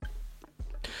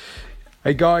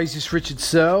Hey guys, it's Richard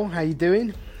Searle. How you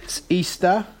doing? It's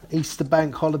Easter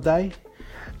bank holiday.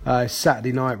 It's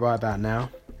Saturday night right about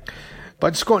now. But I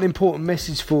just got an important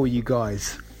message for you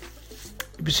guys.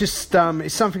 It was just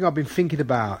it's something I've been thinking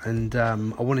about, and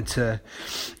I wanted to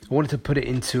put it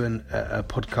into a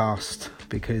podcast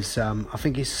because I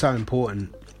think it's so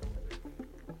important.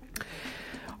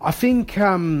 I think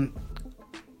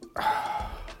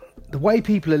the way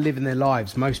people are living their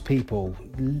lives, most people,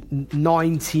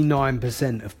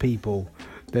 99% of people,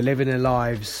 they're living their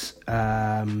lives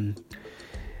kind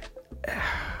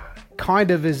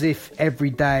of as if every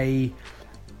day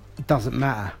doesn't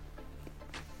matter.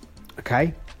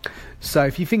 Okay? So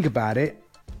if you think about it,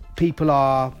 people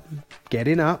are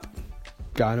getting up,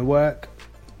 going to work,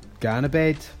 going to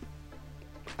bed,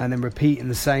 and then repeating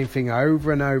the same thing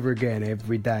over and over again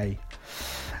every day.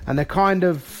 And they're kind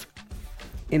of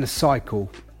in a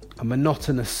cycle, a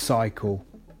monotonous cycle,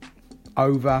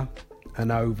 over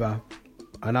and over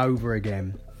and over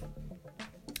again.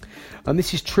 And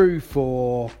this is true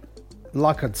for,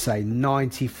 like I'd say,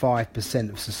 95%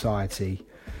 of society.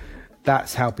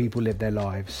 That's how people live their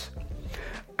lives.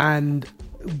 And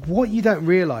what you don't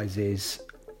realise is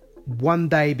one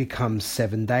day becomes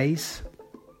 7 days.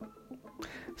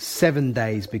 7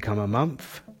 days become a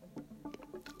month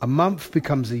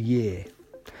becomes a year.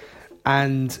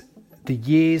 And the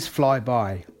years fly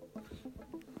by.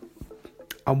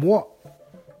 And what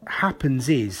happens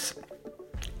is,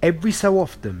 every so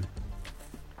often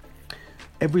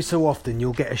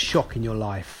you'll get a shock in your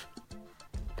life.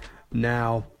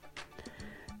 Now,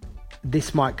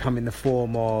 this might come in the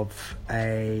form of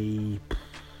a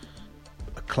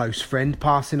close friend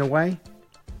passing away.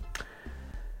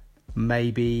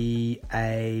 Maybe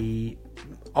a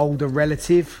older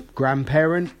relative,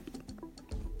 grandparent,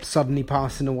 suddenly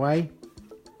passing away,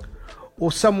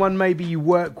 or someone maybe you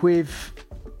work with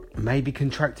maybe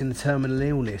contracting a terminal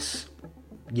illness,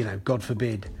 God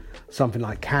forbid, something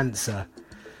like cancer,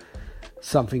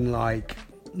 something like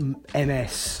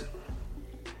MS.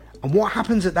 And what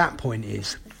happens at that point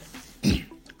is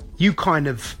you kind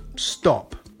of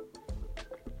stop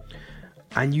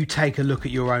and you take a look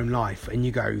at your own life and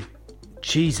you go,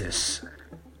 Jesus,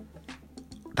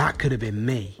 that could have been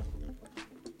me.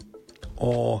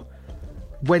 Or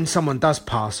when someone does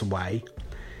pass away,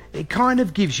 it kind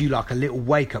of gives you like a little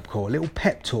wake-up call, a little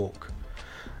pep talk.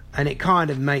 And it kind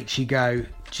of makes you go,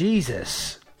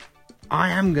 Jesus,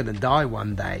 I am going to die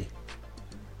one day.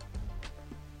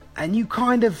 And you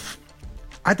kind of,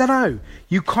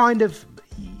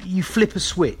 you flip a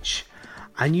switch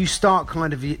and you start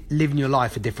kind of living your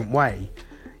life a different way.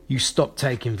 You stop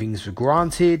taking things for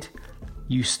granted.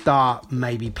 You start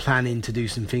maybe planning to do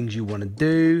some things you want to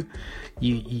do.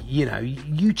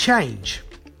 You change.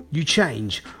 You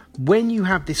change. When you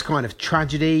have this kind of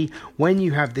tragedy, when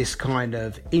you have this kind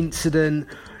of incident,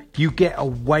 you get a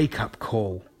wake-up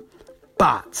call.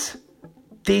 But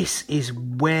this is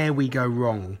where we go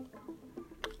wrong.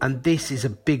 And this is a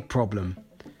big problem.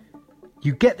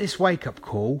 You get this wake-up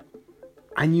call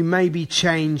and you maybe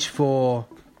change for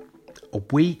a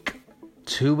week,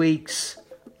 2 weeks,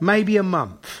 maybe a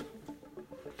month.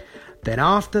 Then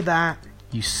after that,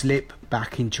 you slip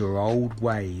back into your old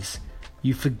ways.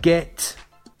 You forget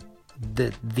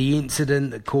the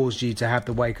incident that caused you to have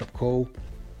the wake-up call.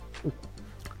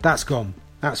 That's gone.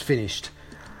 That's finished.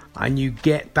 And you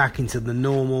get back into the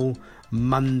normal,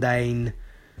 mundane,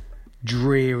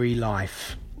 dreary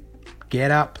life.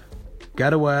 Get up,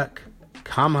 go to work,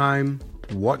 come home,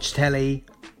 watch telly,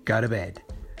 go to bed.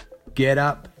 Get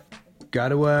up, go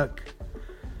to work,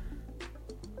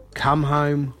 come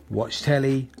home, watch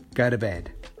telly, go to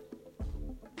bed.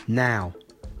 Now,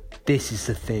 this is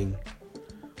the thing.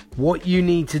 What you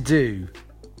need to do,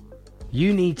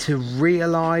 you need to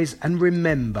realise and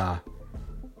remember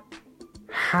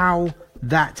how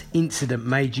that incident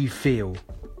made you feel.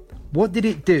 What did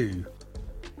it do?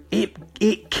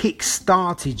 It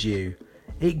kick-started you.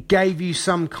 It gave you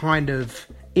some kind of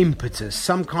impetus,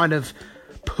 some kind of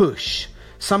push,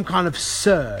 some kind of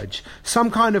surge,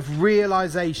 some kind of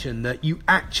realization that you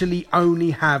actually only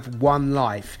have one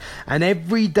life. And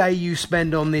every day you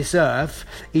spend on this earth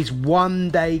is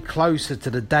one day closer to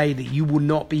the day that you will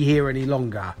not be here any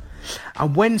longer.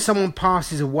 And when someone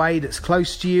passes away that's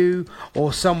close to you,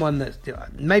 or someone that,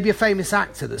 maybe a famous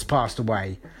actor that's passed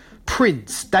away,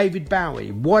 Prince, David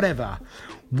Bowie, whatever,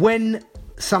 when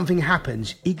something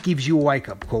happens, it gives you a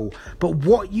wake-up call. But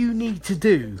what you need to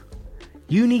do,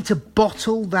 you need to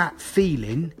bottle that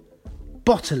feeling,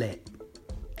 bottle it,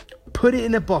 put it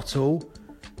in a bottle,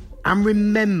 and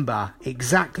remember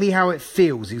exactly how it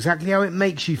feels, exactly how it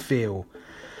makes you feel.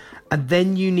 And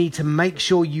then you need to make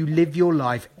sure you live your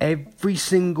life every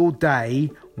single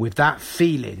day with that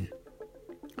feeling.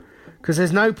 Because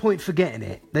there's no point forgetting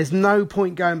it. There's no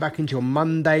point going back into your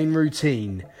mundane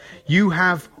routine. You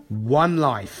have one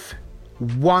life,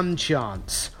 one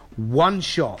chance, one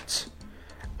shot.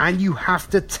 And you have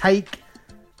to take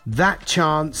that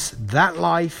chance, that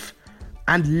life,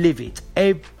 and live it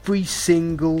every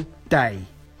single day.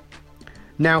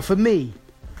 Now, for me,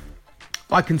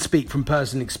 I can speak from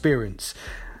personal experience.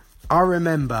 I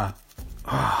remember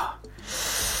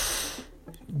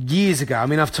years ago, I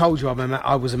mean, I've told you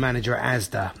I was a manager at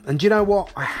Asda. And do you know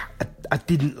what? I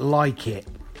didn't like it.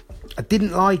 I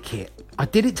didn't like it. I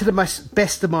did it to the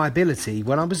best of my ability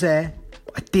when I was there.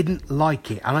 I didn't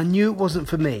like it. And I knew it wasn't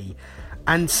for me.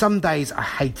 And some days I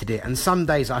hated it. And some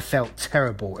days I felt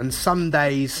terrible. And some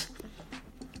days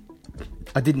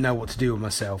I didn't know what to do with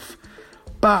myself.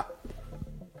 But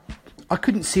I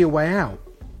couldn't see a way out.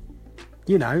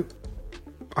 You know,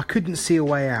 I couldn't see a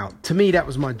way out. To me, that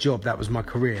was my job. That was my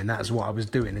career. And that's what I was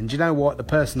doing. And do you know what? The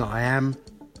person that I am,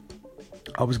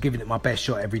 I was giving it my best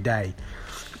shot every day.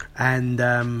 And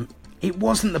it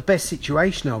wasn't the best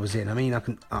situation I was in. I mean,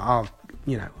 I'll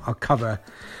cover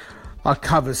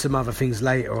some other things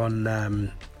later on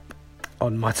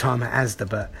my time at Asda,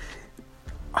 but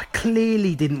I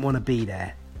clearly didn't want to be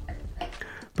there.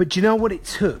 But do you know what it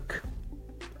took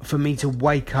for me to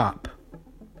wake up?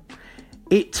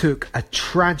 It took a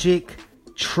tragic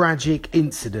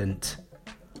incident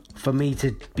for me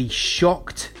to be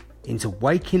shocked into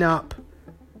waking up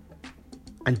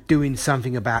and doing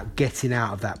something about getting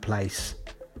out of that place.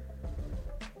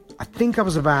 I think I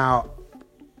was about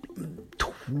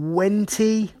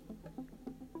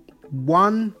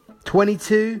 21,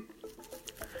 22.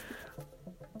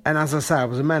 And as I say, I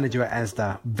was a manager at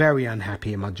Asda, very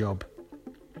unhappy in my job.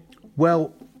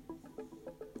 Well,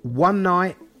 one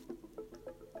night,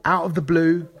 out of the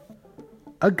blue,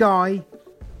 a guy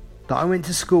that I went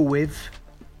to school with,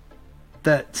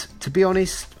 that, to be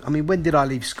honest, I mean, when did I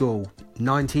leave school?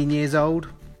 19 years old.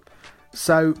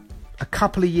 So, a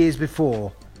couple of years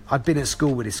before, I'd been at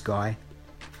school with this guy.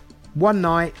 One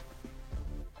night,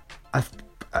 a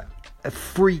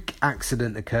freak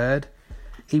accident occurred.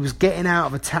 He was getting out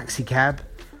of a taxi cab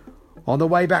on the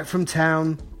way back from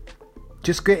town,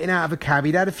 just getting out of a cab.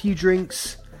 He'd had a few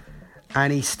drinks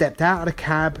and he stepped out of the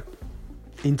cab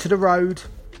into the road,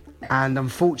 and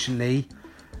unfortunately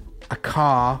a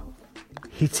car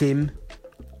hit him,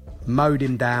 mowed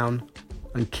him down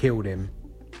and killed him.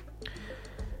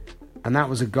 And that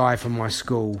was a guy from my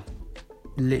school,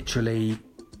 literally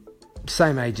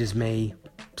same age as me,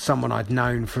 someone I'd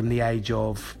known from the age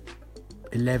of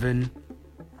 11.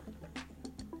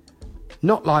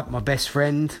 Not like my best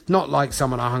friend, not like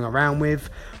someone I hung around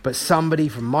with, but somebody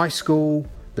from my school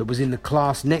that was in the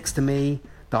class next to me,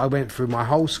 that I went through my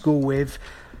whole school with.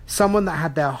 Someone that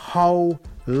had their whole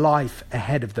life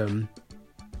ahead of them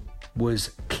was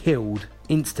killed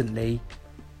instantly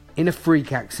in a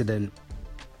freak accident.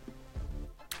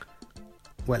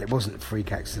 Well, it wasn't a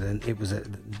freak accident.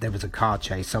 There was a car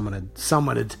chase. Someone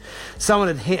had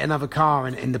hit another car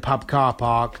in the pub car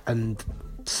park and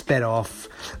sped off.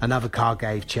 Another car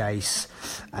gave chase,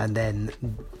 and then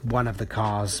one of the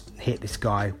cars hit this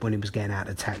guy when he was getting out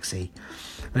of the taxi.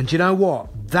 And do you know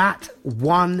what? That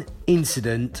one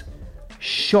incident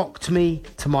shocked me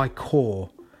to my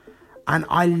core, and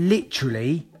I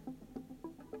literally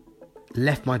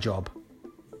left my job.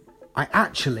 I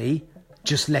actually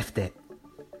just left it,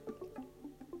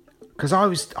 because I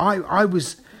was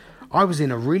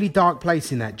in a really dark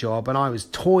place in that job, and I was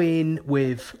toying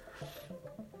with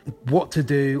what to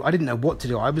do. I didn't know what to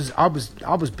do. I was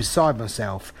beside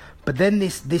myself. But then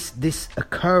this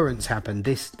occurrence happened.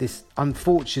 This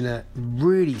unfortunate,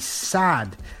 really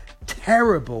sad,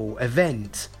 terrible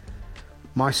event.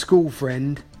 My school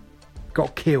friend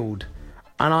got killed,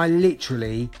 and I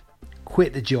literally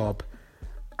quit the job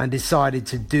and decided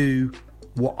to do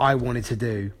what I wanted to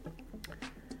do.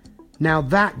 Now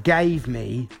that gave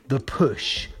me the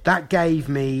push, that gave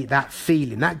me that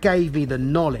feeling, that gave me the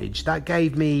knowledge, that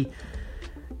gave me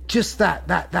just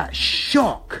that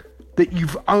shock that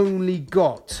you've only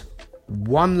got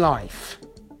one life.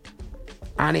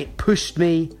 And it pushed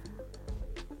me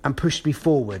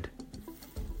forward.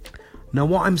 Now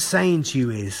what I'm saying to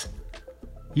you is,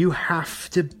 you have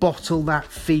to bottle that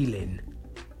feeling.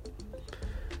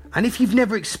 And if you've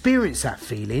never experienced that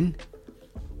feeling,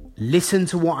 listen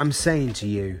to what I'm saying to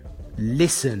you.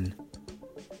 Listen.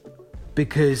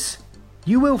 Because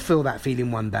you will feel that feeling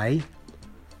one day.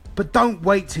 But don't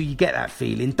wait till you get that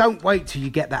feeling. Don't wait till you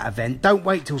get that event. Don't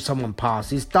wait till someone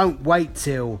passes. Don't wait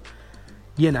till,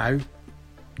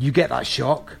 you get that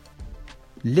shock,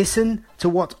 listen to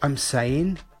what I'm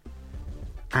saying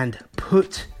and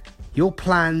put your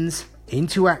plans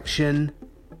into action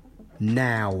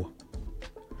now.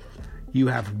 You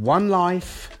have one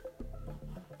life,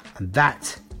 and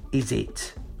that is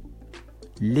it.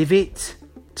 Live it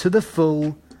to the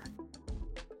full